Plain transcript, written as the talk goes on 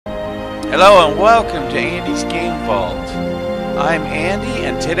Hello and welcome to Andy's Game Vault. I'm Andy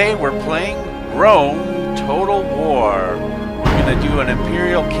and today we're playing Rome Total War. We're going to do an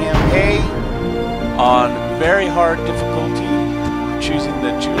Imperial campaign on very hard difficulty. We're choosing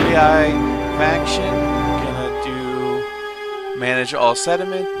the Julii faction. We're going to do manage all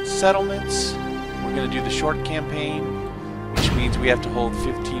settlements. We're going to do the short campaign, which means we have to hold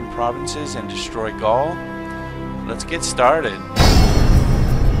 15 provinces and destroy Gaul. Let's get started.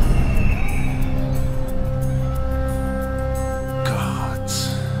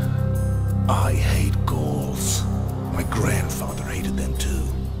 I hate Gauls. My grandfather hated them too,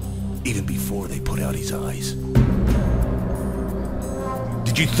 even before they put out his eyes.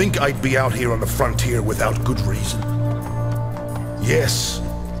 Did you think I'd be out here on the frontier without good reason? Yes,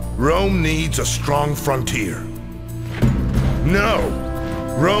 Rome needs a strong frontier. No,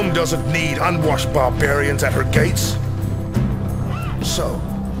 Rome doesn't need unwashed barbarians at her gates. So,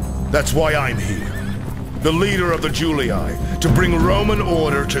 that's why I'm here. The leader of the Julii, to bring Roman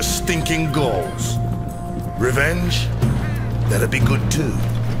order to stinking Gauls. Revenge? That'd be good too.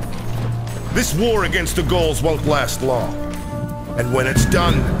 This war against the Gauls won't last long. And when it's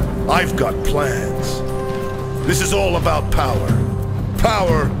done, I've got plans. This is all about power.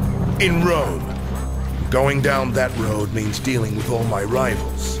 Power in Rome. Going down that road means dealing with all my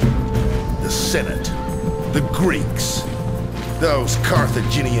rivals. The Senate, the Greeks, those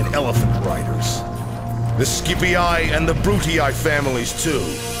Carthaginian elephant riders. The Scipii and the Brutii families, too.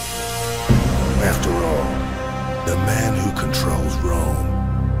 After all, the man who controls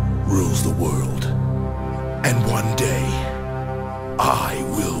Rome rules the world. And one day, I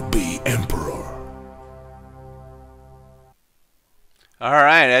will be emperor.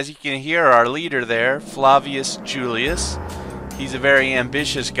 Alright, as you can hear, our leader there, Flavius Julius, he's a very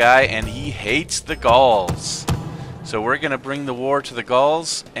ambitious guy and he hates the Gauls. So we're going to bring the war to the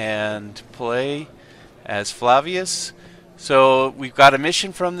Gauls and play as Flavius. So we've got a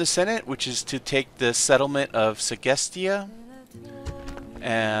mission from the Senate, which is to take the settlement of Segestia.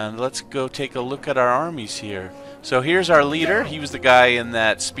 And let's go take a look at our armies here. So here's our leader. He was the guy in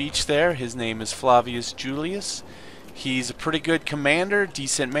that speech there. His name is Flavius Julius. He's a pretty good commander,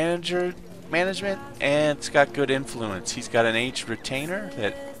 decent management, and it's got good influence. He's got an aged retainer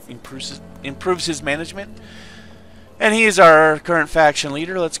that improves his management. And he is our current faction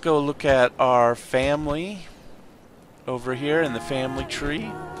leader. Let's go look at our family over here in the family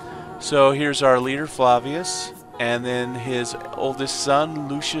tree. So here's our leader, Flavius. And then his oldest son,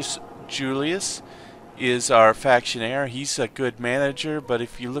 Lucius Julius, is our faction heir. He's a good manager, but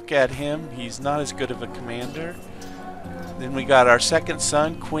if you look at him, he's not as good of a commander. Then we got our second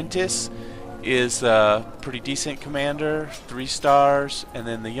son, Quintus, is a pretty decent commander, 3 stars. And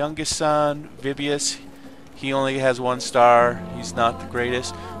then the youngest son, Vibius, he only has 1 star. He's not the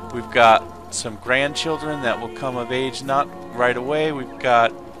greatest. We've got some grandchildren that will come of age not right away. We've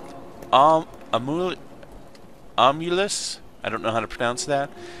got Amulus, I don't know how to pronounce that,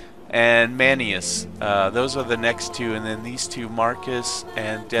 and Manius. Those are the next 2, and then these 2, Marcus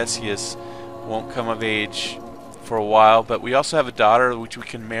and Decius, won't come of age for a while. But we also have a daughter, which we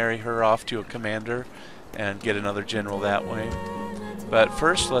can marry her off to a commander and get another general that way. But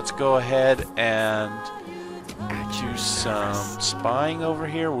first, let's go ahead and do some spying over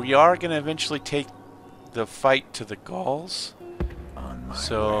here. We are going to eventually take the fight to the Gauls.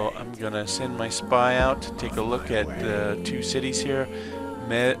 So I'm going to send my spy out to take a look at the 2 cities here.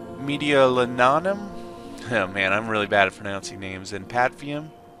 Mediolanum. Oh man, I'm really bad at pronouncing names. And Patvium.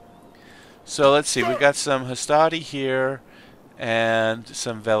 So let's see. We've got some Hastati here and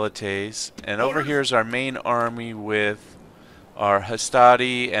some Velites. And over here is our main army with our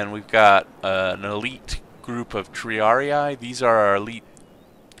Hastati, and we've got an elite group of Triarii. These are our elite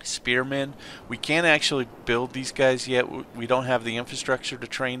spearmen. We can't actually build these guys yet. We don't have the infrastructure to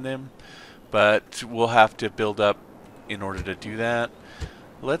train them, but we'll have to build up in order to do that.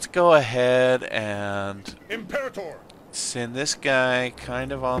 Let's go ahead and Imperator, send this guy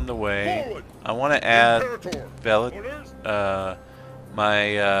kind of on the way. forward. I want to add Imperator.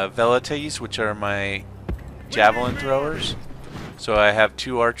 my Velites, which are my javelin throwers. So I have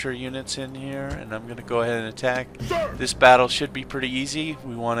 2 archer units in here, and I'm going to go ahead and attack. Sir. This battle should be pretty easy.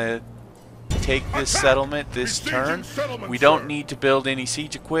 We want to take this settlement this turn. We don't need to build any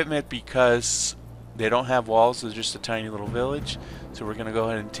siege equipment because they don't have walls. They're just a tiny little village. So we're going to go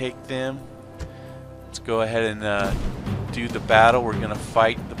ahead and take them. Let's go ahead and do the battle. We're going to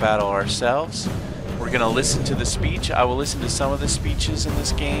fight the battle ourselves. We're going to listen to the speech. I will listen to some of the speeches in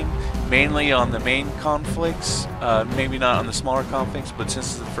this game, mainly on the main conflicts, maybe not on the smaller conflicts, but since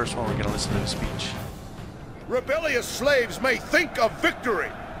it's the first one, we're going to listen to the speech. Rebellious slaves may think of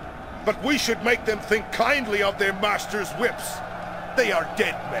victory, but we should make them think kindly of their master's whips. They are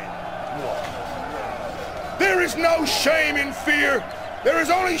dead men. There is no shame in fear. There is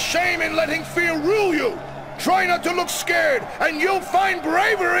only shame in letting fear rule you. Try not to look scared, and you'll find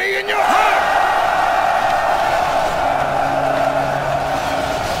bravery in your heart!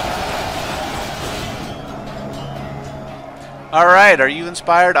 Alright, are you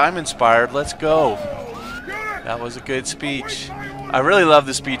inspired? I'm inspired. Let's go. That was a good speech. I really love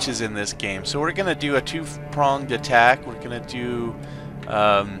the speeches in this game. So we're going to do a two-pronged attack. We're going to do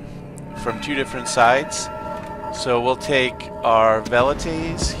from two different sides. So we'll take our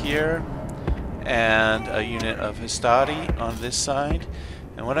velites here and a unit of hastati on this side.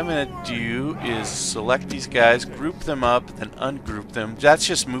 And what I'm going to do is select these guys, group them up, then ungroup them. That's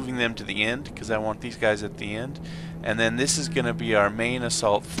just moving them to the end because I want these guys at the end. And then this is going to be our main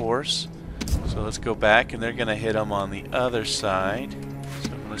assault force. So let's go back, and they're going to hit them on the other side.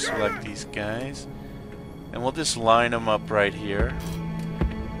 So I'm going to select these guys. And we'll just line them up right here,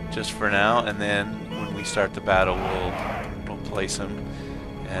 just for now. And then when we start the battle, we'll place them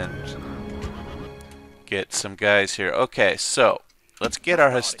and get some guys here. Okay, so let's get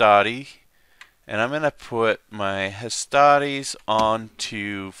our hastati. And I'm going to put my hastatis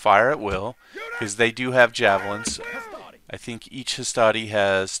onto fire at will, because they do have javelins. I think each hastati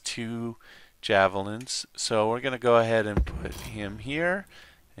has 2 javelins. So we're going to go ahead and put him here.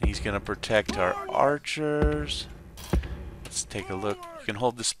 And he's going to protect our archers. Let's take a look. You can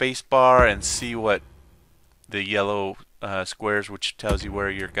hold the space bar and see what the yellow squares, which tells you where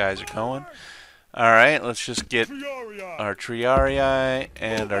your guys are going. Alright, let's just get our triarii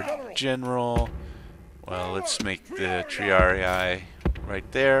and our general. Well, let's make the triarii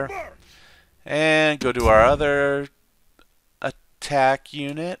right there. And go to our other attack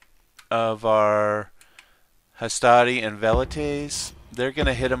unit of our hastati and velites. They're going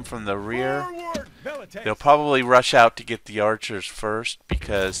to hit them from the rear. They'll probably rush out to get the archers first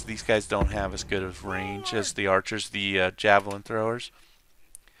because these guys don't have as good of range as the archers, the javelin throwers.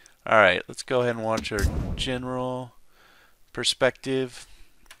 Alright, let's go ahead and watch our general perspective.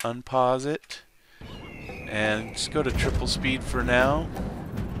 Unpause it. And just go to triple speed for now.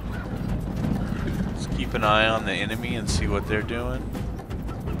 Let's keep an eye on the enemy and see what they're doing.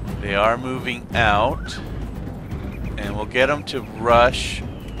 They are moving out. And we'll get them to rush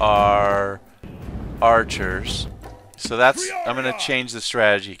our archers. So that's, I'm going to change the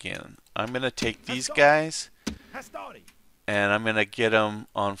strategy again. I'm going to take these guys and I'm going to get them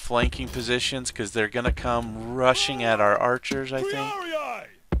on flanking positions because they're going to come rushing at our archers, I think.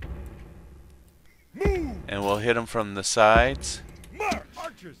 And we'll hit them from the sides.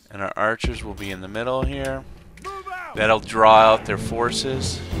 And our archers will be in the middle here. That'll draw out their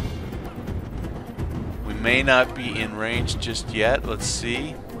forces. We may not be in range just yet. Let's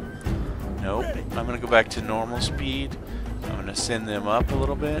see. Nope. I'm going to go back to normal speed. I'm going to send them up a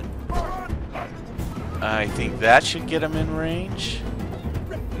little bit. I think that should get them in range.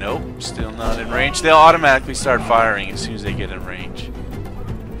 Nope, still not in range. They'll automatically start firing as soon as they get in range.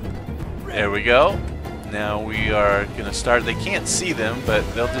 There we go. Now we are going to start. They can't see them, but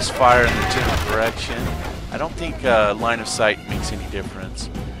they'll just fire in the general direction. I don't think line of sight makes any difference.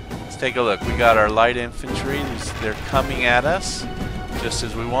 Let's take a look. We got our light infantry. They're coming at us just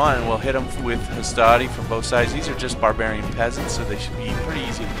as we want, and we'll hit them with hastati from both sides. These are just barbarian peasants, so they should be pretty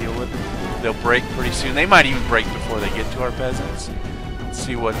easy to deal with. They'll break pretty soon. They might even break before they get to our peasants. Let's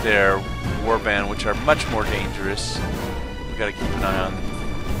see what their warband, which are much more dangerous. We got to keep an eye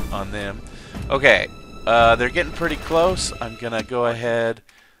on them. Okay, they're getting pretty close. I'm gonna go ahead.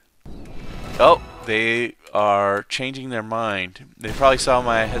 Oh, they are changing their mind. They probably saw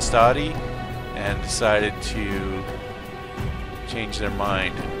my hastati and decided to change their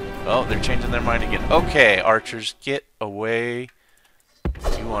mind. Oh, they're changing their mind again. Okay, archers, get away.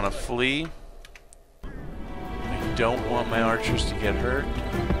 You want to flee. I don't want my archers to get hurt.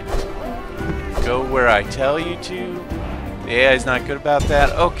 Go where I tell you to. The AI is not good about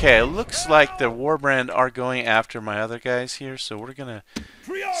that. Okay, looks like the warband are going after my other guys here, so we're going to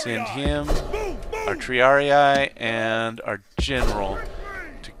send him, our triarii, and our general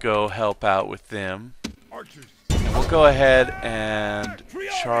to go help out with them. And we'll go ahead and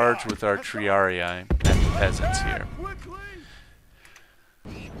charge with our triarii and the peasants here.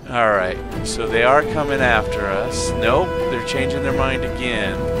 Alright, so they are coming after us. Nope, they're changing their mind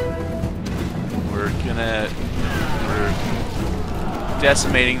again. We're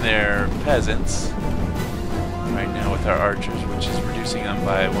decimating their peasants right now with our archers, which is reducing them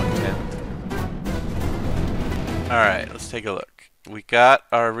by 1/10. Alright, let's take a look. We got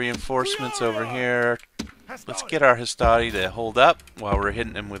our reinforcements over here. let's get our Hastati to hold up while we're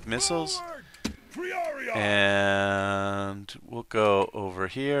hitting them with missiles. And we'll go over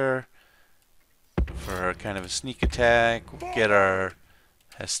here for kind of a sneak attack. We'll get our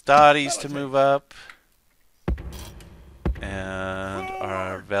Hastatis to move up. And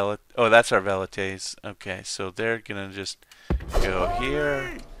our oh, that's our Velites. Okay, so they're gonna just go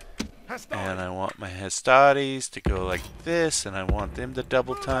here. And I want my Hastatis to go like this, and I want them to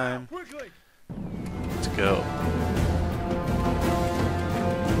double time. Let's go.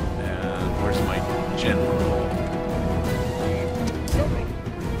 And where's my general?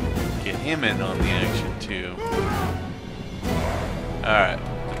 Get him in on the action too. Alright,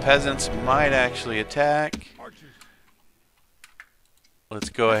 the peasants might actually attack. Let's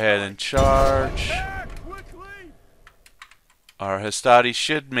go ahead and charge. Our Hastati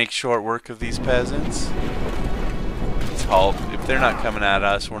should make short work of these peasants. Let's halt. If they're not coming at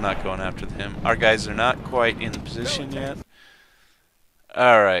us, we're not going after them. Our guys are not quite in position yet.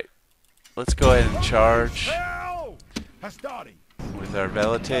 Alright. Let's go ahead and charge with our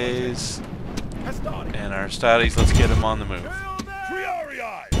Velites and our Hastatis. Let's get them on the move.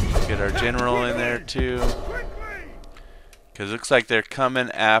 Let's get our general in there too, because it looks like they're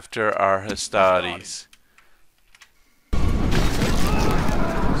coming after our Hastatis.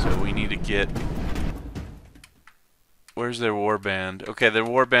 So we need to get... Where's their warband? Okay, their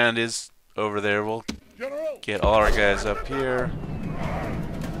warband is over there. We'll get all our guys up here.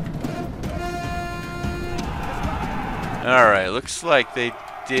 Alright, looks like they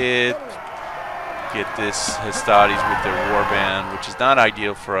did get this Hastatis with their warband, which is not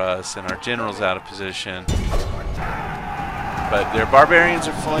ideal for us, and our general's out of position. But their barbarians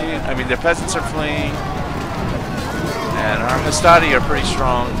are fleeing, their peasants are fleeing, and our Hastati are pretty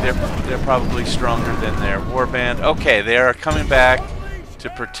strong. They're probably stronger than their warband. Okay, they are coming back to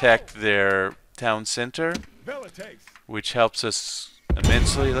protect their town center, which helps us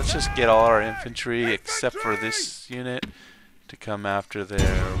immensely. Let's just get all our infantry, except for this unit, to come after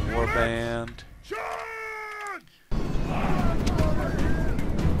their warband.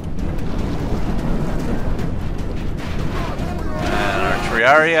 And our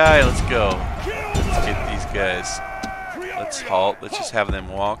Triarii, let's go. Let's get these guys. Let's halt. Let's just have them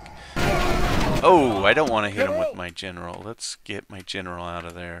walk. Oh, I don't want to hit him with my general. Let's get my general out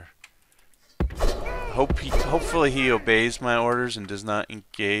of there. Hopefully he obeys my orders and does not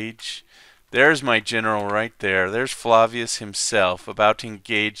engage. There's my general right there. There's Flavius himself about to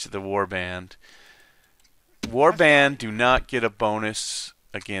engage the warband. Warband do not get a bonus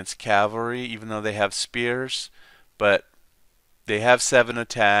against cavalry, even though they have spears, but they have 7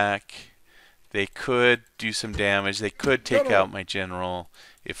 attack. They could do some damage. They could take out my general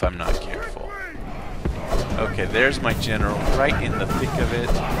if I'm not careful. Okay, there's my general right in the thick of it.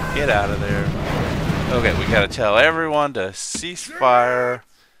 Get out of there. Okay, we gotta tell everyone to cease fire.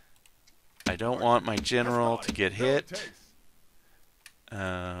 I don't want my general to get hit.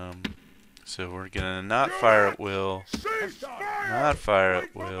 So we're gonna not fire at will. Not fire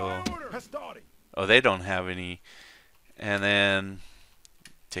at will. Oh, they don't have any. And then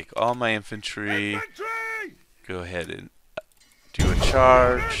take all my infantry. Go ahead and do a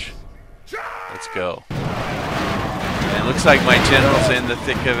charge. Let's go. And it looks like my general's in the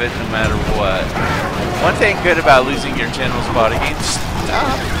thick of it no matter what. One thing good about losing your general's body game,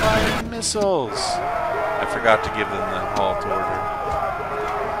 stop firing missiles. I forgot to give them the halt order.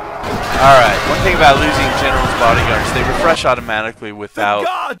 Alright, one thing about losing general's bodyguards, they refresh automatically without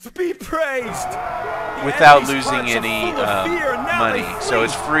losing any money. So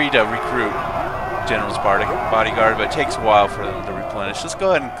it's free to recruit general's bodyguard, but it takes a while for them to replenish. Let's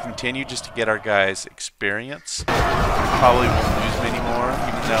go ahead and continue just to get our guys experience. Probably won't lose many more,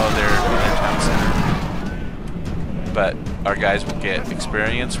 even though they're in their town center. But our guys will get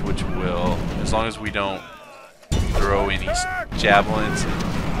experience, which will, as long as we don't throw any javelins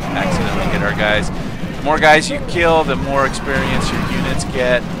and accidentally hit our guys. The more guys you kill, the more experience your units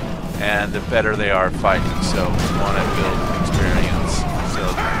get, and the better they are fighting. So we want to build experience. So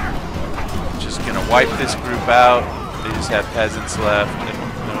just gonna wipe this group out. They just have peasants left. I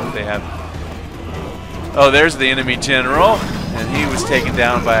don't know if they have. Oh, there's the enemy general, and he was taken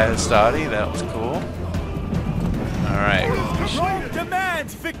down by a Hastati. That was cool. All right. Rome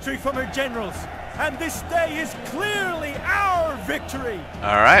demands victory from her generals, and this day is clearly our victory.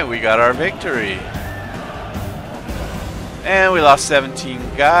 All right, we got our victory. And we lost 17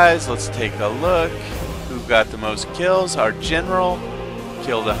 guys. Let's take a look. Who got the most kills? Our general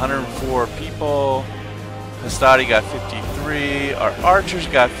killed 104 people. Hastati got 53. Our archers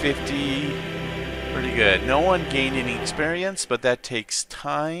got 50. Pretty good. No one gained any experience, but that takes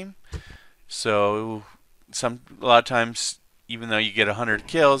time. So a lot of times, even though you get 100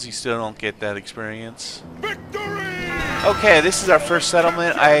 kills, you still don't get that experience. Victory! Okay, this is our first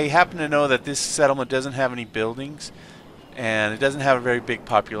settlement. I happen to know that this settlement doesn't have any buildings, and it doesn't have a very big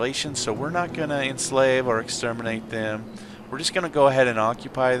population, so we're not going to enslave or exterminate them. We're just going to go ahead and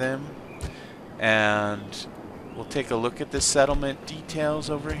occupy them, and we'll take a look at the settlement details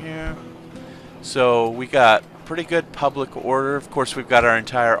over here. So we got pretty good public order. Of course, we've got our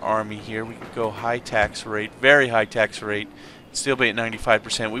entire army here. We could go high tax rate, very high tax rate, still be at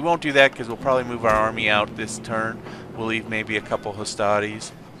 95%. We won't do that because we'll probably move our army out this turn. We'll leave maybe a couple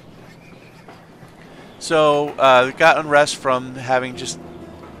hostades. So we got unrest from having just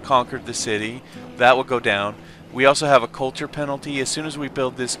conquered the city. That will go down. We also have a culture penalty. As soon as we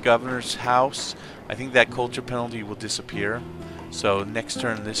build this governor's house, I think that culture penalty will disappear. So next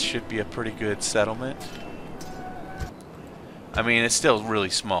turn this should be a pretty good settlement. I mean, it's still really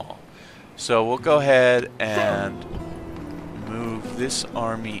small. So we'll go ahead and move this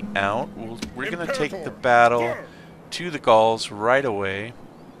army out. We're going to take the battle to the Gauls right away.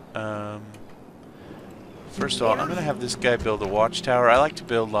 First of all, I'm going to have this guy build a watchtower. I like to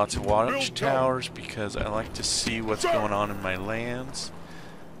build lots of watchtowers because I like to see what's going on in my lands.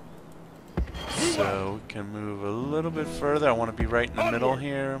 So we can move a little bit further. I want to be right in the middle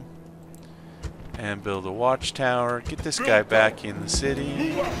here. And build a watchtower. Get this guy back in the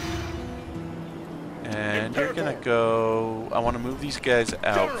city. And you're going to go... I want to move these guys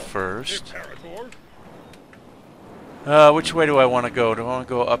out first. Which way do I want to go? Do I want to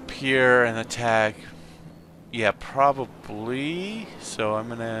go up here and attack? Yeah, probably. So I'm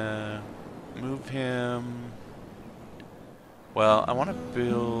going to move him... Well, I want to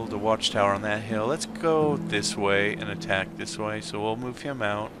build a watchtower on that hill. Let's go this way and attack this way. So we'll move him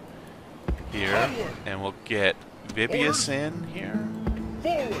out here. And we'll get Vibius in here.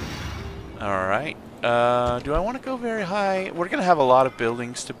 Alright. Do I want to go very high? We're going to have a lot of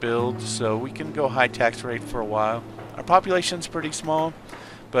buildings to build, so we can go high tax rate for a while. Our population's pretty small,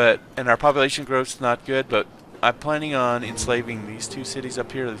 and our population growth's not good, but I'm planning on enslaving these two cities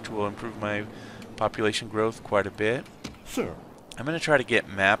up here, which will improve my population growth quite a bit. Sir. I'm going to try to get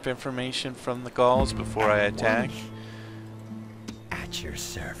map information from the Gauls before I attack. At your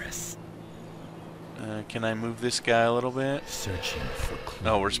service. Can I move this guy a little bit? Searching for clues.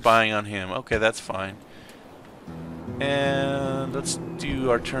 No, we're spying on him. Okay, that's fine. And let's do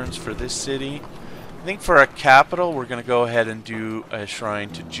our turns for this city. I think for a capital, we're going to go ahead and do a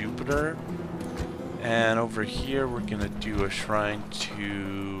shrine to Jupiter. And over here, we're going to do a shrine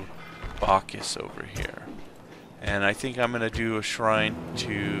to Bacchus over here. And I think I'm going to do a shrine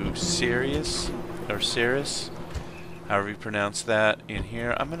to Sirius, or Ceres, however you pronounce that, in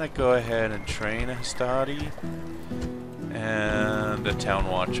here. I'm going to go ahead and train a hastati and a town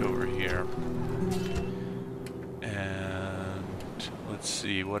watch over here. And let's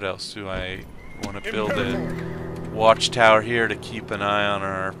see, what else do I want to build? A watchtower here to keep an eye on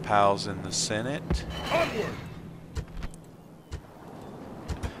our pals in the Senate.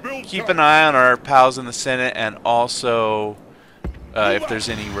 Keep an eye on our pals in the Senate, and also if there's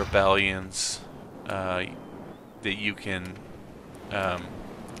any rebellions, that you can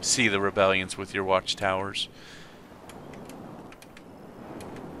see the rebellions with your watchtowers.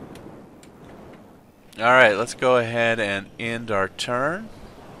 Alright, let's go ahead and end our turn.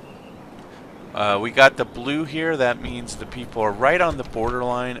 We got the blue here. That means the people are right on the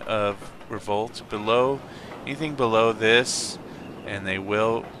borderline of revolt. Anything below this, and they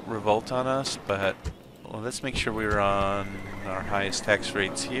will revolt on us, but well, let's make sure we're on our highest tax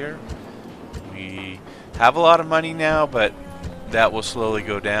rates here. We have a lot of money now, but that will slowly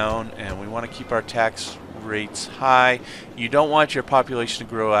go down, and we want to keep our tax rates high. You don't want your population to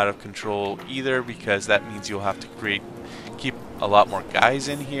grow out of control either, because that means you'll have to keep a lot more guys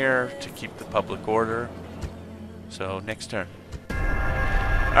in here to keep the public order. So next turn.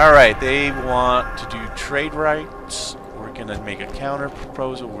 Alright, they want to do trade rights. We're going to make a counter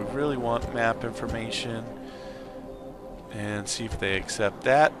proposal. We really want map information and see if they accept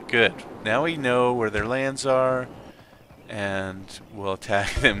that. Good. Now we know where their lands are, and we'll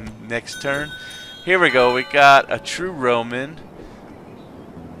attack them next turn. Here we go. We got a true Roman.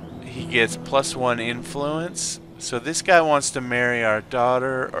 He gets +1 influence. So this guy wants to marry our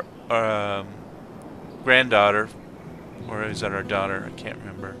daughter, or granddaughter, or is that our daughter? I can't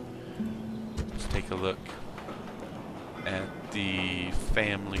remember. Let's take a look at the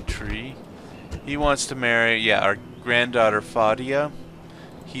family tree. He wants to marry, yeah, our granddaughter Fadia.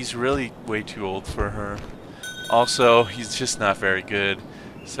 He's really way too old for her. Also, he's just not very good.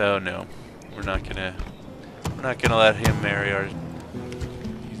 So no, we're not gonna let him marry our.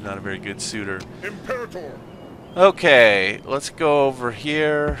 He's not a very good suitor. Imperator. Okay, let's go over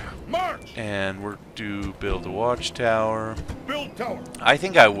here. March! And we're to build a watchtower. Build tower. I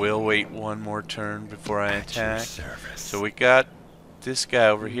think I will wait one more turn before I attack. So we got this guy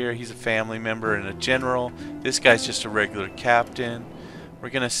over here. He's a family member and a general. This guy's just a regular captain. We're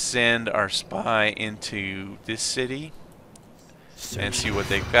going to send our spy into this city and see what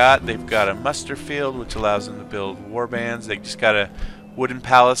they've got. They've got a muster field, which allows them to build war bands. They just got a wooden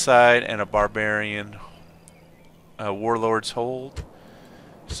palisade and a barbarian warlord's hold.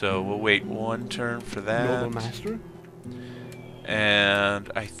 So we'll wait one turn for that. Noble master?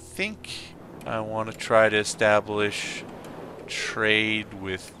 And I think I want to try to establish trade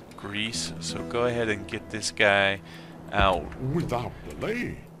with Greece. So go ahead and get this guy out. Without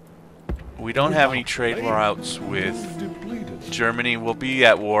delay. We don't have any trade routes with Germany. We'll be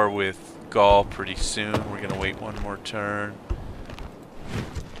at war with Gaul pretty soon. We're going to wait one more turn.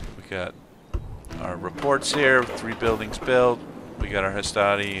 We got our reports here, 3 buildings built. We got our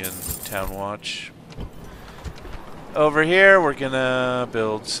Hastati and Town Watch. Over here, we're going to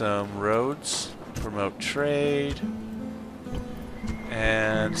build some roads, promote trade,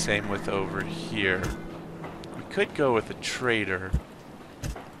 and same with over here. We could go with a trader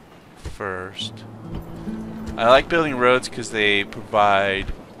first. I like building roads because they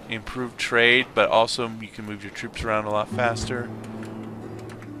provide improved trade, but also you can move your troops around a lot faster.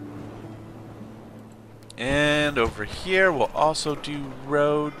 And over here we'll also do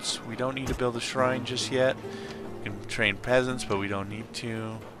roads. We don't need to build a shrine just yet. We can train peasants, but we don't need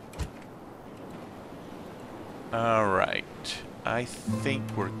to. Alright, I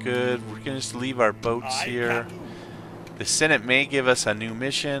think we're good. We're gonna just leave our boats here. The Senate may give us a new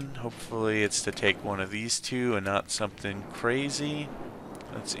mission. Hopefully it's to take one of these two and not something crazy.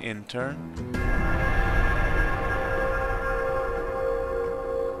 Let's end turn.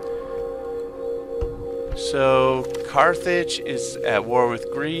 So Carthage is at war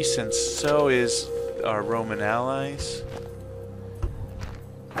with Greece, and so is our Roman allies.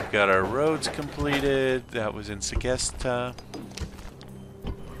 We've got our roads completed. That was in Segesta.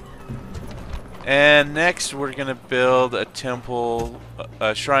 And next we're going to build a temple,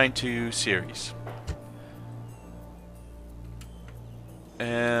 a shrine to Ceres.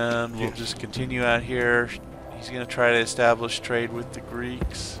 And we'll just continue out here. He's going to try to establish trade with the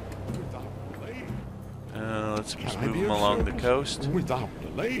Greeks. Let's just move him along the coast.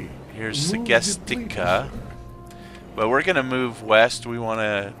 Here's Segestica. But we're going to move west. We want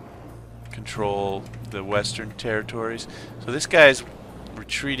to control the western territories. So this guy's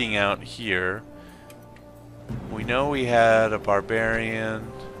retreating out here. We know we had a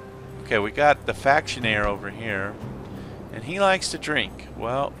barbarian. Okay, we got the factionaire over here. And he likes to drink.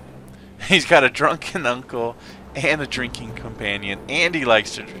 Well, he's got a drunken uncle and a drinking companion, and he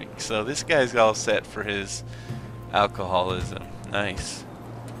likes to drink. So this guy's all set for his alcoholism. Nice.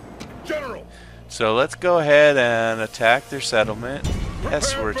 General. So let's go ahead and attack their settlement.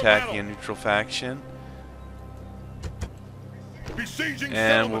 Yes, we're attacking a neutral faction.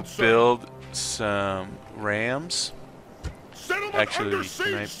 And we'll build some rams. Actually,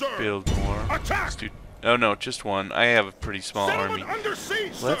 can I build more? Let's do, oh no, just one. I have a pretty small army.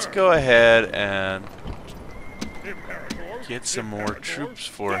 Let's go ahead and get some more troops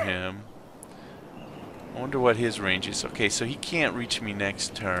for him. I wonder what his range is. Okay, so he can't reach me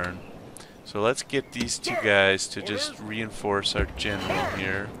next turn. So let's get these two guys to just reinforce our general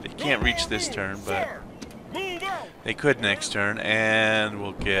here. They can't reach this turn, but they could next turn. And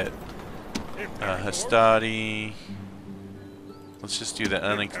we'll get Hastati. Let's just do the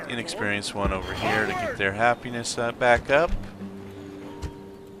inexperienced one over here to get their happiness back up.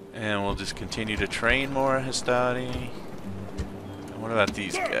 And we'll just continue to train more Hastati. What about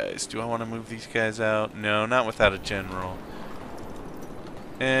these guys? Do I want to move these guys out? No, not without a general.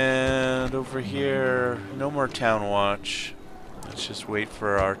 And over here, no more town watch. Let's just wait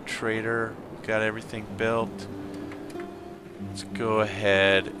for our trader. We've got everything built. Let's go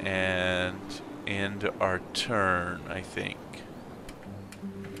ahead and end our turn, I think.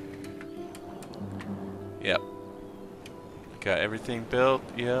 Yep. Got everything built.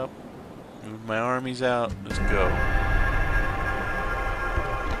 Yep. Move my armies out. Let's go.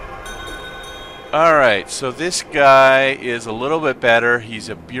 Alright, so this guy is a little bit better. He's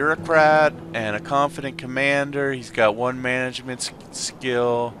a bureaucrat and a confident commander. He's got one management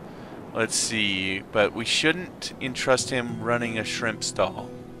skill. Let's see, but we shouldn't entrust him running a shrimp stall.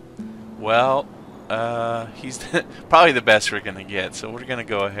 Well, he's probably the best we're going to get, so we're going to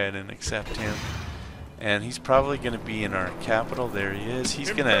go ahead and accept him. And he's probably going to be in our capital. There he is.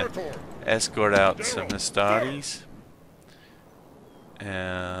 He's going to escort out some Hastatis.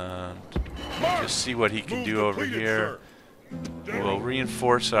 And Just see what he can do over here. We'll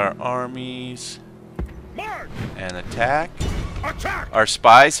reinforce our armies and attack. Our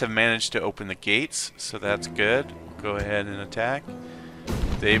spies have managed to open the gates, so that's good. We'll go ahead and attack.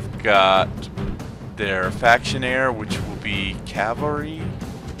 They've got their factionaire, which will be cavalry,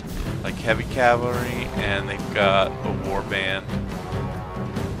 like heavy cavalry, and they've got a warband.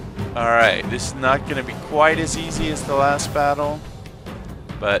 Alright, this is not going to be quite as easy as the last battle,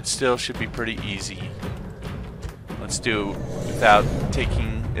 but still should be pretty easy. Let's do it without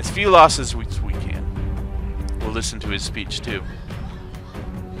taking as few losses as we can. We'll listen to his speech too.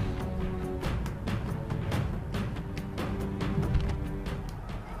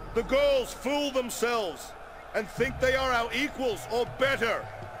 The Gauls fool themselves and think they are our equals or better.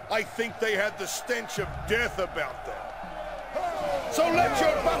 I think they had the stench of death about them. So let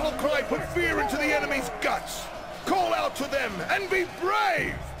your battle cry put fear into the enemy's guts. Call out to them and be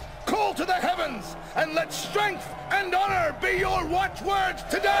brave. Call to the heavens and let strength and honor be your watchwords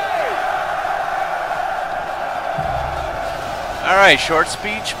today. Alright, short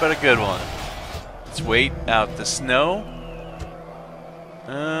speech, but a good one. Let's wait out the snow.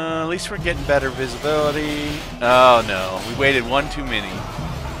 At least we're getting better visibility. Oh no, we waited one too many.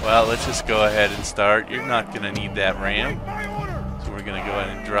 Well, let's just go ahead and start. You're not going to need that ram. So we're going to go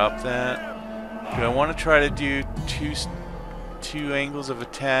ahead and drop that. Do I want to try to do two angles of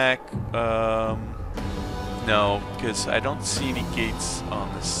attack? No, because I don't see any gates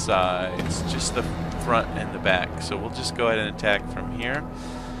on the sides. Just the front and the back. So we'll just go ahead and attack from here.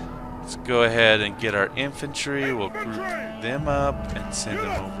 Let's go ahead and get our infantry. We'll group them up and send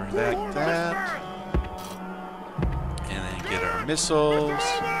them over like that. And then get our missiles.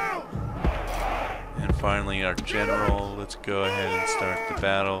 And finally our general. Let's go ahead and start the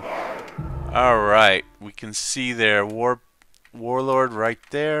battle. Alright, we can see their warlord right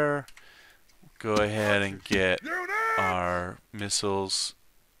there. Go ahead and get our missiles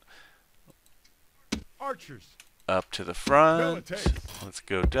up to the front. Let's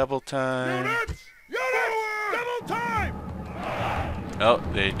go double time. Double time! Oh,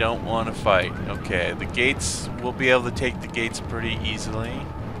 they don't want to fight. Okay, the gates, we'll be able to take the gates pretty easily.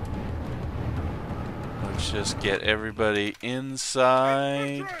 Let's just get everybody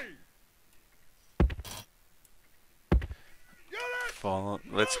inside. Follow.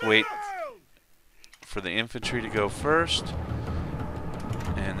 Let's wait for the infantry to go first.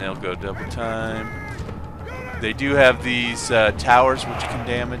 And they'll go double time. They do have these towers which can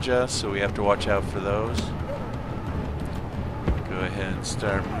damage us, so we have to watch out for those. Go ahead and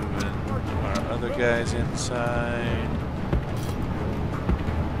start moving our other guys inside.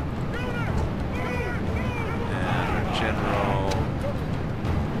 And our general,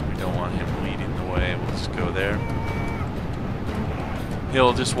 we don't want him leading the way, we'll just go there.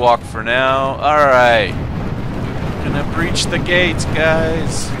 He'll just walk for now. Alright. Gonna breach the gates,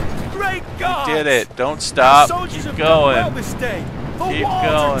 guys. Great God! We did it. Don't stop. Keep going. Keep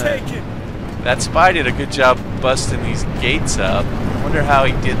going. That spy did a good job busting these gates up. I wonder how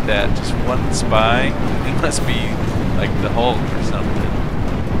he did that. Just one spy. He must be like the Hulk or something.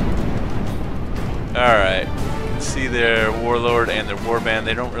 Alright. You can see their warlord and their warband.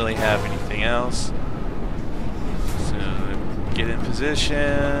 They don't really have anything else. So get in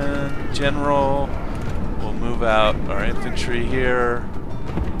position. General. We'll move out our infantry here.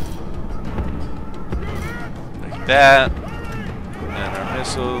 Like that. And our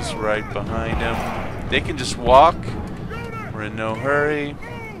missiles right behind them. They can just walk. We're in no hurry.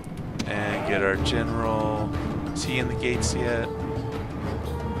 And get our general. Is he in the gates yet?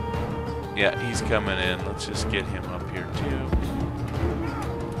 Yeah, he's coming in. Let's just get him up here too.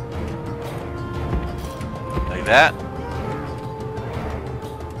 Like that.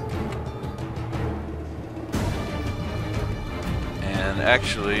 And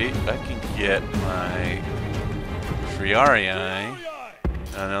actually, I can get my Triarii.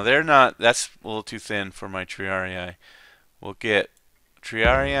 No, they're not. That's a little too thin for my Triarii. We'll get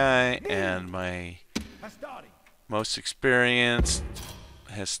Triarii and my most experienced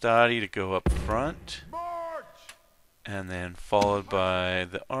Hastati to go up front. And then followed by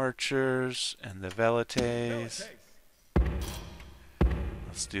the archers and the velites.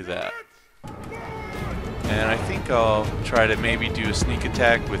 Let's do that. And I think I'll try to maybe do a sneak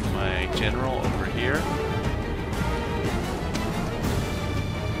attack with my general over here.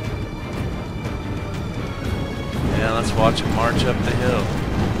 And let's watch him march up the hill.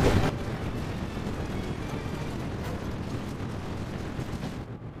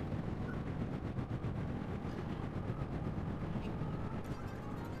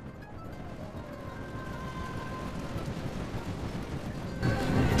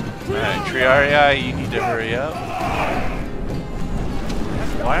 Alright, Triarii, you need to hurry up.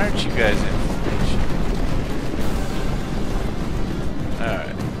 Why aren't you guys in formation?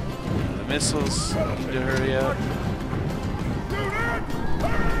 Alright. The missiles need to hurry up.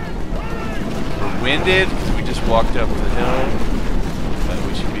 We're winded because we just walked up the hill. But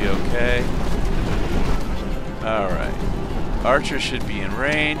we should be okay. Alright. Archers should be in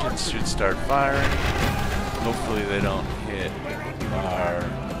range and should start firing. Hopefully they don't hit our...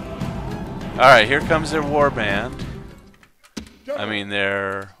 Alright, here comes their war band. I mean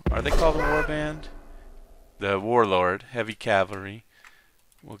their... Are they called a war band? The warlord, heavy cavalry.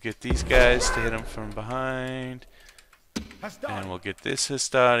 We'll get these guys to hit them from behind. And we'll get this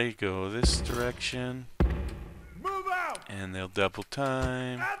Hastati go this direction. And they'll double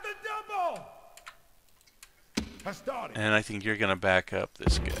time. And I think you're gonna back up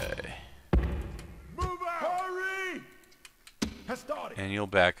this guy. And you'll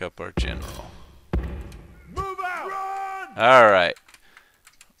back up our general. Alright.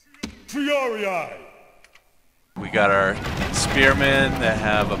 We got our spearmen that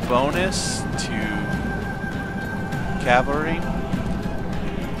have a bonus to cavalry.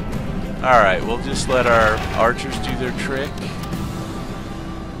 Alright, we'll just let our archers do their trick.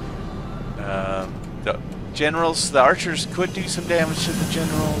 The generals, the archers could do some damage to the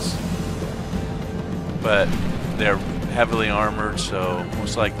generals, but they're heavily armored, so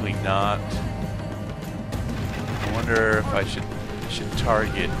most likely not. I wonder if I should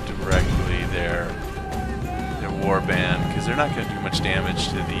target directly their war band, because they're not going to do much damage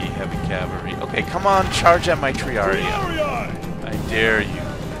to the heavy cavalry. Okay, come on, charge at my Triarii. I dare you.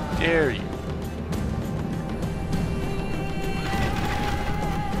 Dare you.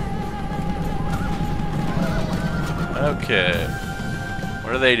 Okay.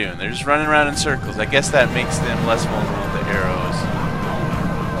 What are they doing? They're just running around in circles. I guess that makes them less vulnerable to arrows.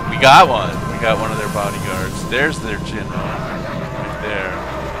 We got one. We got one of their bodyguards. There's their general. Right there.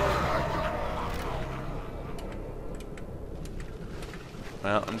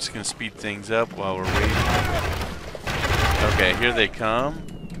 Well, I'm just going to speed things up while we're waiting. Okay, here they come.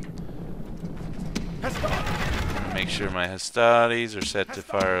 Make sure my Hastatis are set to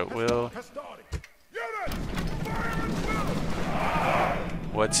fire at will.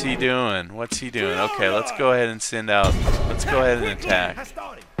 What's he doing? What's he doing? Okay, let's go ahead and send out... Let's go ahead and attack.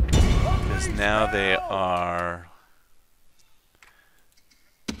 Because now they are...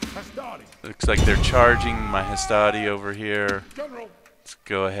 Looks like they're charging my Hastati over here. Let's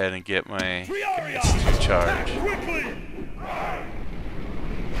go ahead and get my guys to charge.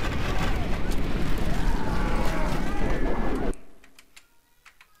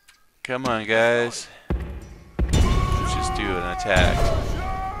 Come on, guys. Let's just do an attack.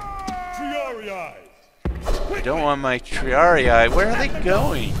 I don't want my Triarii. Where are they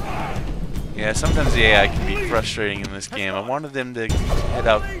going? Yeah, sometimes the AI can be frustrating in this game. I wanted them to head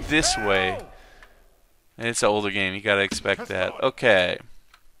out this way. And it's an older game. You gotta expect that. Okay.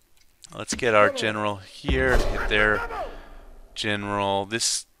 Let's get our general here. Hit their general.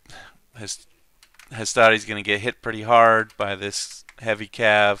 This Hastati's gonna get hit pretty hard by this heavy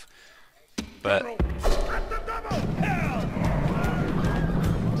cav. But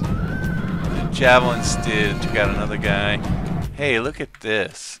the javelins took out another guy. Hey, look at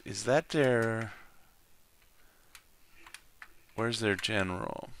this. Is that their... Where's their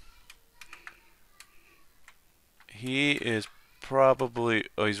general? He is probably...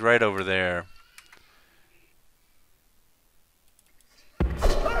 Oh, he's right over there.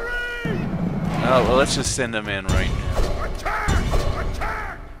 Oh, well, let's just send him in right now.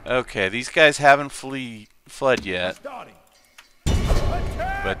 Okay, these guys haven't fled yet.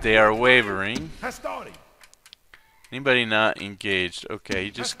 But they are wavering. Anybody not engaged? Okay,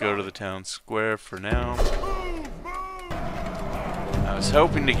 you just go to the town square for now. I was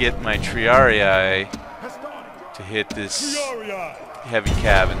hoping to get my Triarii to hit this heavy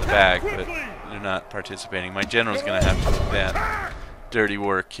cav in the back, but they're not participating. My general's going to have to do that dirty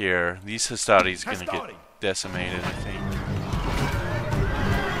work here. These Hastatis are going to get decimated, I think.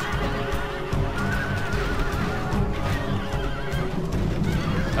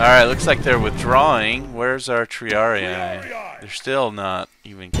 Alright, looks like they're withdrawing. Where's our Triarii? They're still not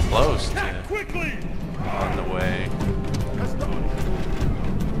even close to on the way.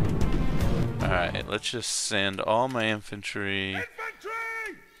 Alright, let's just send all my infantry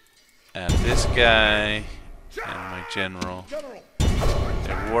at this guy and my general.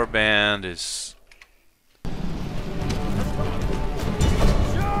 Their warband is...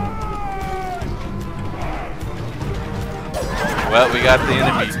 Well, we got the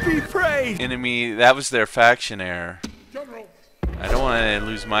enemy. That was their faction error. I don't want to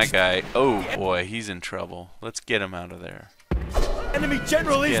lose my guy. Oh boy, he's in trouble. Let's get him out of there. Enemy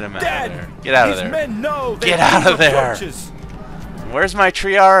general is Get him out dead. of there. Get out of These there. men know Get out of there. approaches. Where's my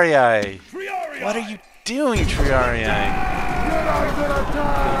Triarii? What are you doing, Triarii?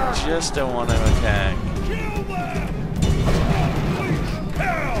 They just don't want to attack.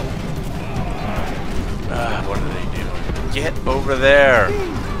 What are they doing? Get over there!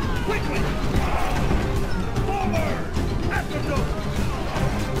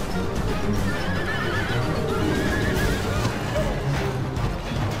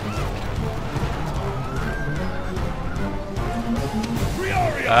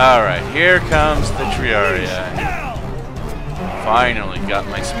 Alright, here comes the Triarii. Finally got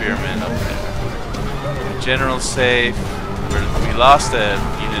my spearmen up there. The general's safe. We lost a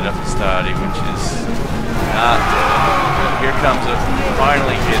unit of Hastati, which is not good. But here comes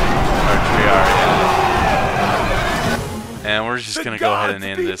finally getting our Triarii. And we're just going to go ahead and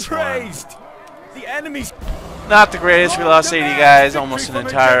end this one. The enemy's Not the greatest. We lost 80 guys, almost an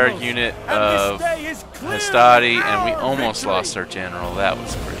entire unit of Hastati, and we almost lost our general. That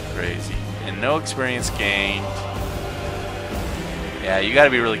was pretty crazy. And no experience gained. Yeah, you got to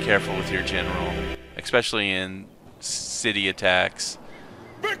be really careful with your general, especially in city attacks.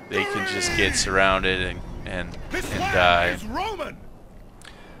 They can just get surrounded and die.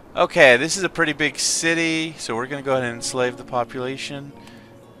 Okay, this is a pretty big city, so we're going to go ahead and enslave the population,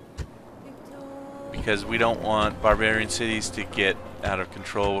 because we don't want barbarian cities to get out of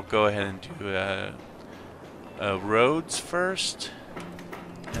control. We'll go ahead and do roads first,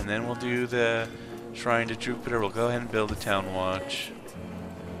 and then we'll do the shrine to Jupiter. We'll go ahead and build a town watch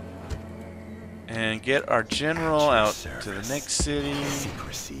and get our general out to the next city.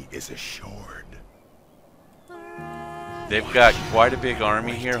 Secrecy is assured. They've got quite a big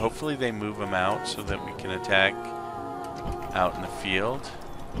army here. Hopefully they move them out so that we can attack out in the field.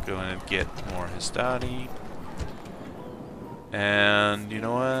 Go in and get more Hastati. And you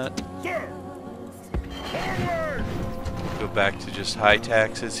know what? Go back to just high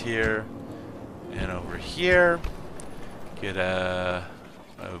taxes here. And over here, get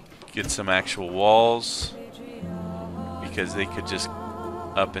some actual walls, because they could just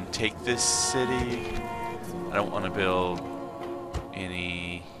up and take this city. I don't want to build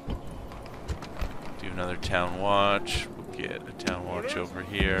any. Do another town watch. We'll get a town watch over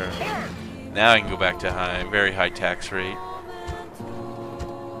here. Now I can go back to very high tax rate.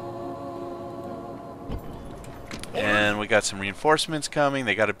 And we got some reinforcements coming.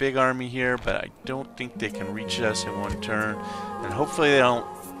 They got a big army here, but I don't think they can reach us in one turn. And hopefully they don't.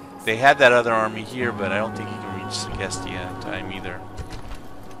 They had that other army here, but I don't think you can reach Segestia in time either.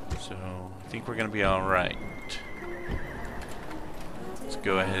 So I think we're going to be alright. Let's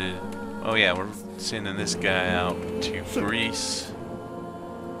go ahead. Oh yeah, we're sending this guy out to Greece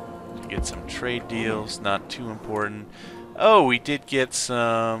to get some trade deals. Not too important. Oh, we did get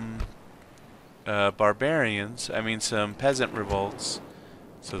some barbarians. I mean, some peasant revolts.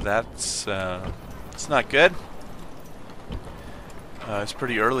 So that's it's not good. It's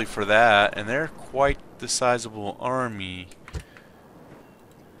pretty early for that, and they're quite the sizable army.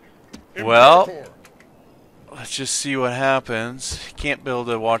 Well, let's just see what happens. Can't build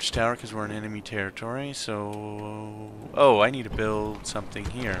a watchtower because we're in enemy territory, so... Oh, I need to build something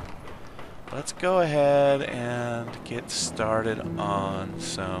here. Let's go ahead and get started on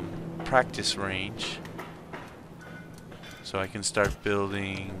some practice range, so I can start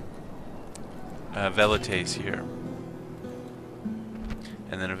building velites here.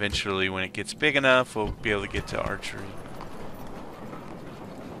 And then eventually, when it gets big enough, we'll be able to get to archery.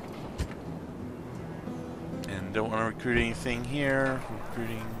 And don't want to recruit anything here.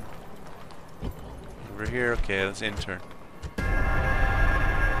 Recruiting over here. Okay, let's intern.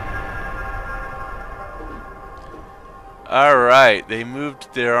 Alright, they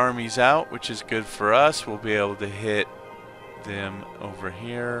moved their armies out, which is good for us. We'll be able to hit them over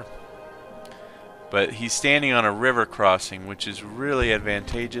here. But he's standing on a river crossing, which is really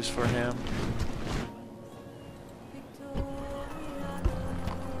advantageous for him.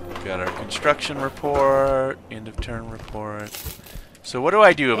 Got our construction report, end of turn report. So what do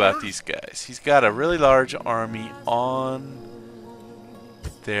I do about these guys? He's got a really large army on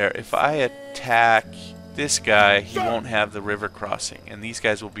there. If I attack this guy, he won't have the river crossing, and these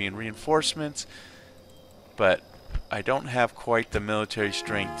guys will be in reinforcements, but I don't have quite the military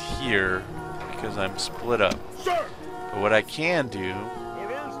strength here because I'm split up. But what I can do...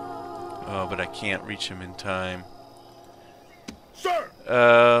 Oh, but I can't reach him in time.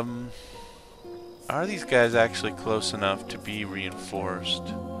 Are these guys actually close enough to be reinforced?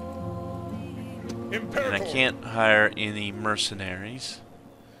 And I can't hire any mercenaries.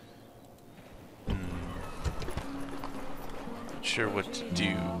 Not sure what to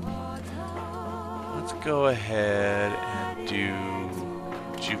do. Let's go ahead and do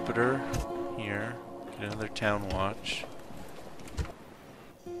Jupiter here. Get another town watch.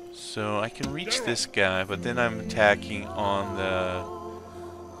 So I can reach this guy, but then I'm attacking on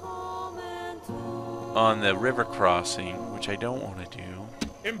the river crossing, which I don't want to do.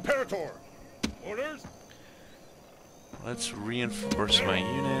 Imperator! Orders? Let's reinforce my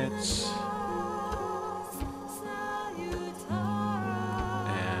units.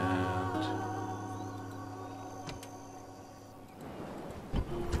 And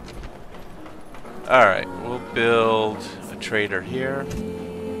alright, we'll build a trader here.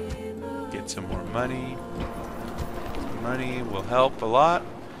 Get some more money. Money will help a lot.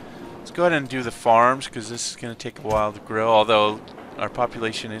 Let's go ahead and do the farms, because this is going to take a while to grow, although our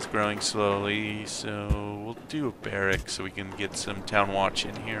population is growing slowly, so we'll do a barrack so we can get some town watch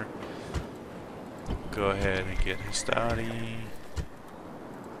in here. Go ahead and get Hastati.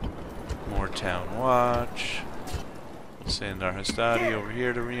 More town watch. We'll send our Hastati over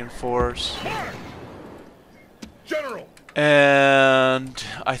here to reinforce. General! And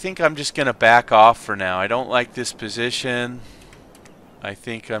I think I'm just going to back off for now. I don't like this position. I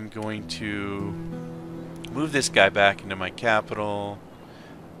think I'm going to move this guy back into my capital.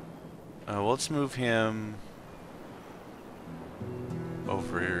 Well, let's move him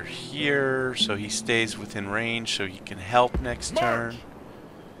over here so he stays within range so he can help next turn.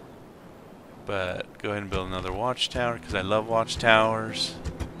 But go ahead and build another watchtower because I love watchtowers.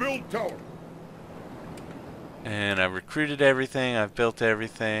 Build tower. And I've recruited everything. I've built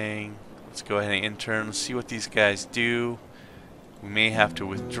everything. Let's go ahead and intern. Let's see what these guys do. We may have to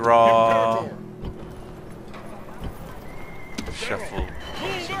withdraw. Shuffle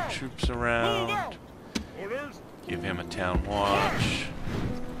some troops around. Give him a town watch.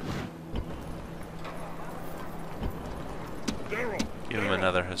 Give him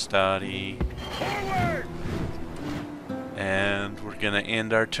another Hastati. And we're gonna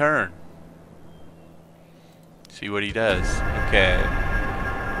end our turn. See what he does. Okay.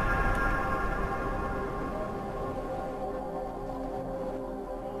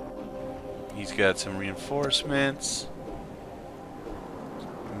 He's got some reinforcements.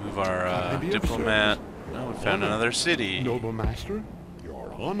 Move our diplomat. Oh, we found another city. Noble master,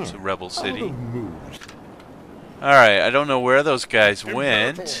 your honor. It's a rebel city. Alright, I don't know where those guys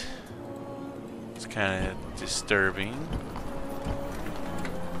went. It's kind of disturbing.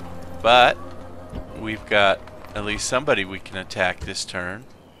 But we've got at least somebody we can attack this turn.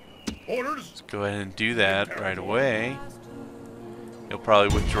 Let's go ahead and do that right away. He'll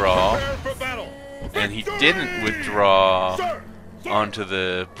probably withdraw. And he didn't withdraw onto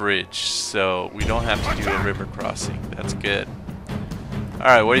the bridge, so we don't have to do a river crossing. That's good.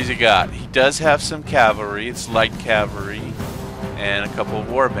 Alright, what has he got? He does have some cavalry. It's light cavalry and a couple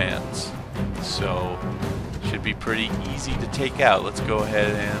of war bands. So, should be pretty easy to take out. Let's go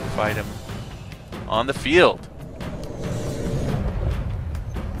ahead and fight him on the field.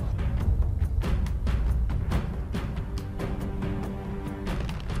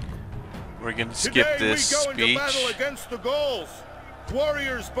 We're going to skip this speech. Today we go into battle against the Gauls.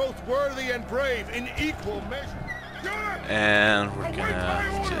 Warriors both worthy and brave in equal measure. And we're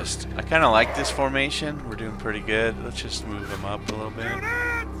gonna just... I kind of like this formation. We're doing pretty good. Let's just move them up a little bit.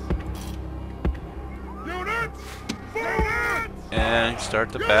 And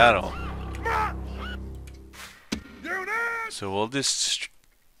start the battle. So we'll just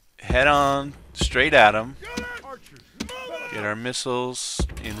head on straight at him. Get our missiles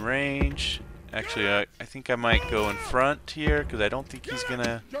in range. Actually, I think I might go in front here because I don't think he's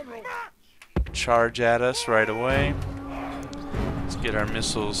gonna charge at us right away. Let's get our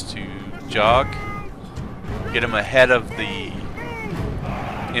missiles to jog. Get them ahead of the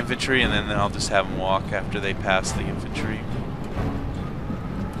infantry, and then I'll just have them walk after they pass the infantry.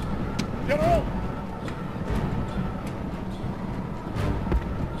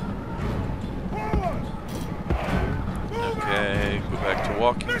 Okay, go back to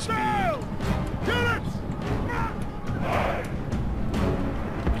walking speed.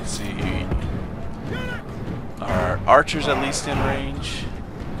 Let's see. Are archers at least in range?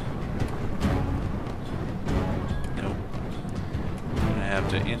 Nope. I'm gonna have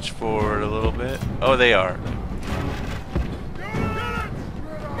to inch forward a little bit. Oh, they are.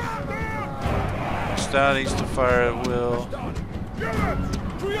 Studies to fire at will.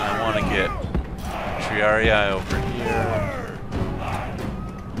 I want to get Triarii over here.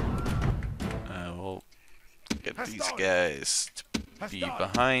 We'll get these guys to be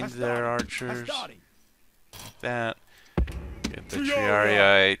behind their archers. Like that. Get the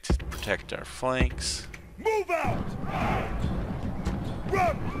Triarii to protect our flanks. Move out!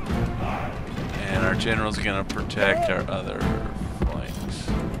 Run! And our general's gonna protect our other flanks.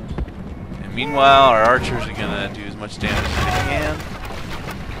 And meanwhile, our archers are gonna do as much damage as they can.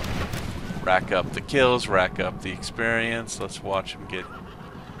 Rack up the kills, rack up the experience. Let's watch them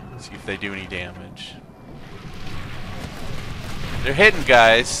see if they do any damage. They're hitting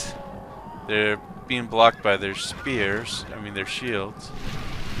guys. They're being blocked by their spears. I mean their shields.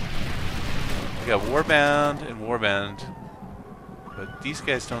 We got Warbound and Warbound. But these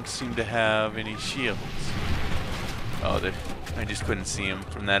guys don't seem to have any shields. Oh, I just couldn't see them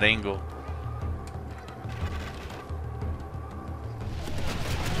from that angle.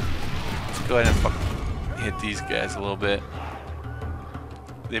 Let's go ahead and hit these guys a little bit.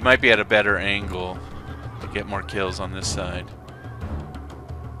 They might be at a better angle to get more kills on this side.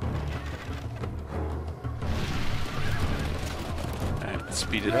 Alright, let's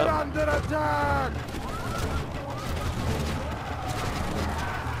speed it up. Under attack!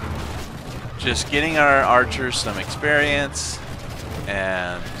 Just getting our archers some experience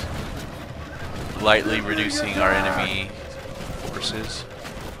and lightly reducing our enemy forces.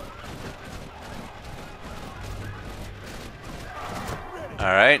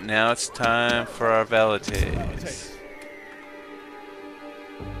 Alright, now it's time for our velites.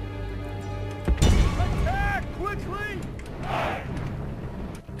 Attack quickly!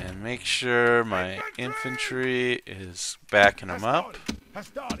 And make sure my infantry is backing them up.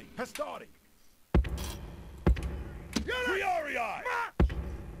 Hastati! Hastati! Triarii!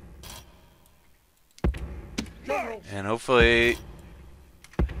 And hopefully,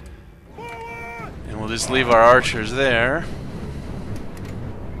 and we'll just leave our archers there.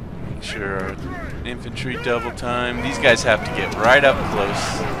 Make sure our infantry double time. These guys have to get right up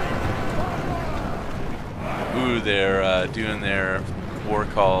close. Ooh, they're doing their war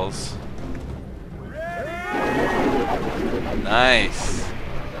calls. Nice.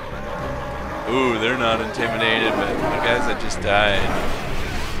 Ooh, they're not intimidated, but the guys that just died.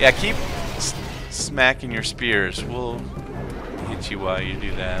 Yeah, keep smacking your spears. We'll hit you while you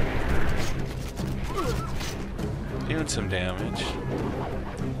do that. Doing some damage.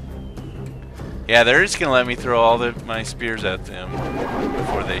 Yeah, they're just gonna let me throw all my spears at them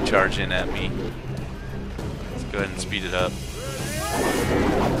before they charge in at me. Let's go ahead and speed it up.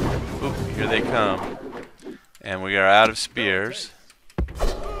 Oop, here they come. And we are out of spears.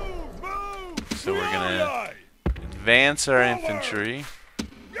 So we're gonna advance our infantry.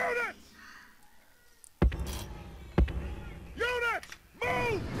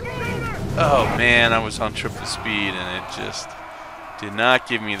 Oh man, I was on triple speed and it just did not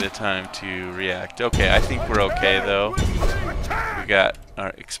give me the time to react. Okay, I think we're okay though. We got our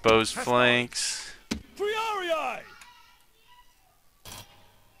exposed flanks.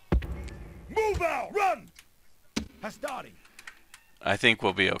 Move out! Run! Hastati! I think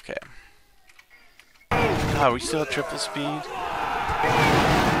we'll be okay. Oh, we still have triple speed?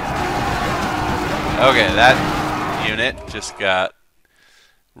 Okay, that unit just got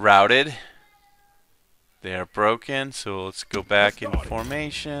routed. They are broken, so let's go back in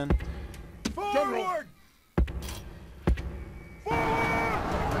formation. Forward!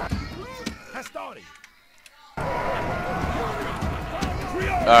 Hastati!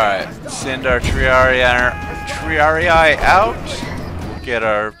 Alright, send our Triarii out. Get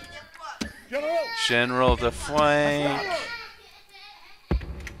our general to flank.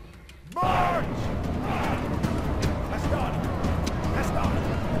 March! Hastati! Hastati!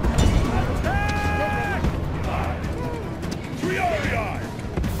 Attack! Triarii!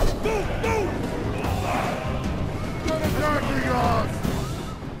 Move! Move!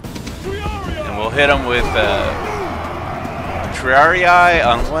 And we'll hit them with Triarii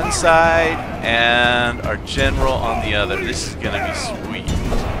on one side and our general on the other. This is going to be sweet.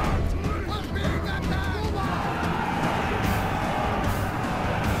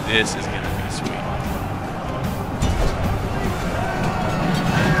 This is going to be sweet.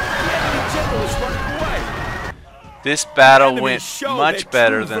 This battle went much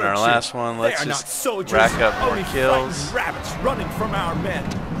better than our last one. Let's just rack up more kills. Rabbits running from our men.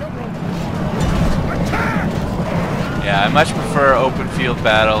 Yeah, I much prefer open field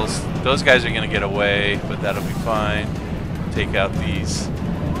battles. Those guys are going to get away, but that'll be fine. Take out these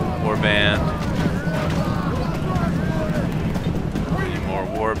warband. Any more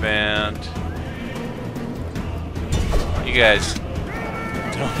warband. You guys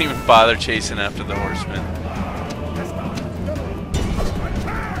don't even bother chasing after the horsemen.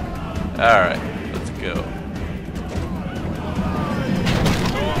 Alright, let's go.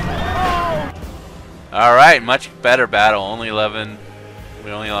 Alright, much better battle. Only 11.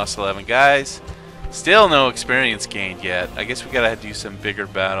 We only lost 11 guys. Still no experience gained yet. I guess we gotta do some bigger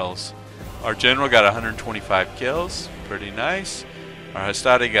battles. Our general got 125 kills. Pretty nice. Our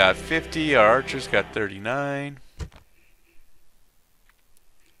Hastati got 50. Our archers got 39.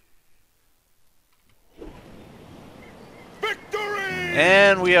 Victory!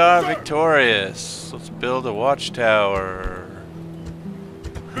 And we are victorious. Let's build a watchtower.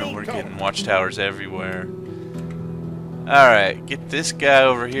 And we're getting watchtowers everywhere. Alright, get this guy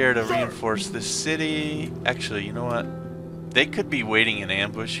over here to reinforce this city. Actually, you know what? They could be waiting in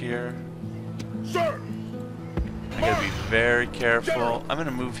ambush here. Sir! I gotta be very careful. I'm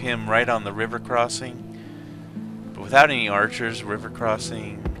gonna move him right on the river crossing. But without any archers, river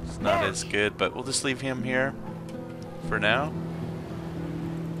crossing is not as good. But we'll just leave him here for now.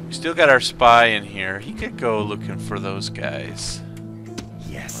 We still got our spy in here. He could go looking for those guys.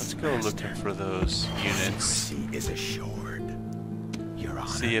 Yes, Let's go looking for those units. Secrecy is assured. Your Honor,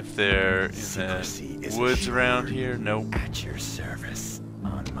 See if they're in secrecy the is woods assured. around here. Nope. At your service,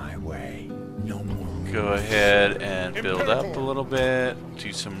 on my way. No more. Go ahead and build up a little bit.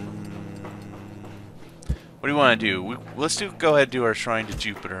 Do some. What do you want to do? Let's go ahead and do our shrine to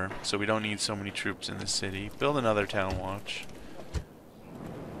Jupiter, so we don't need so many troops in the city. Build another town watch.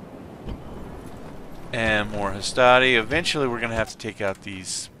 And more Hastati. Eventually we're going to have to take out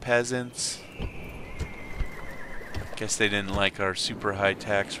these peasants. Guess they didn't like our super high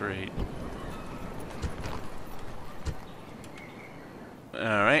tax rate.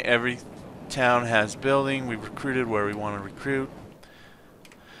 Alright, every town has building. We've recruited where we want to recruit.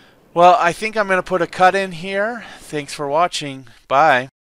 Well, I think I'm going to put a cut in here. Thanks for watching. Bye.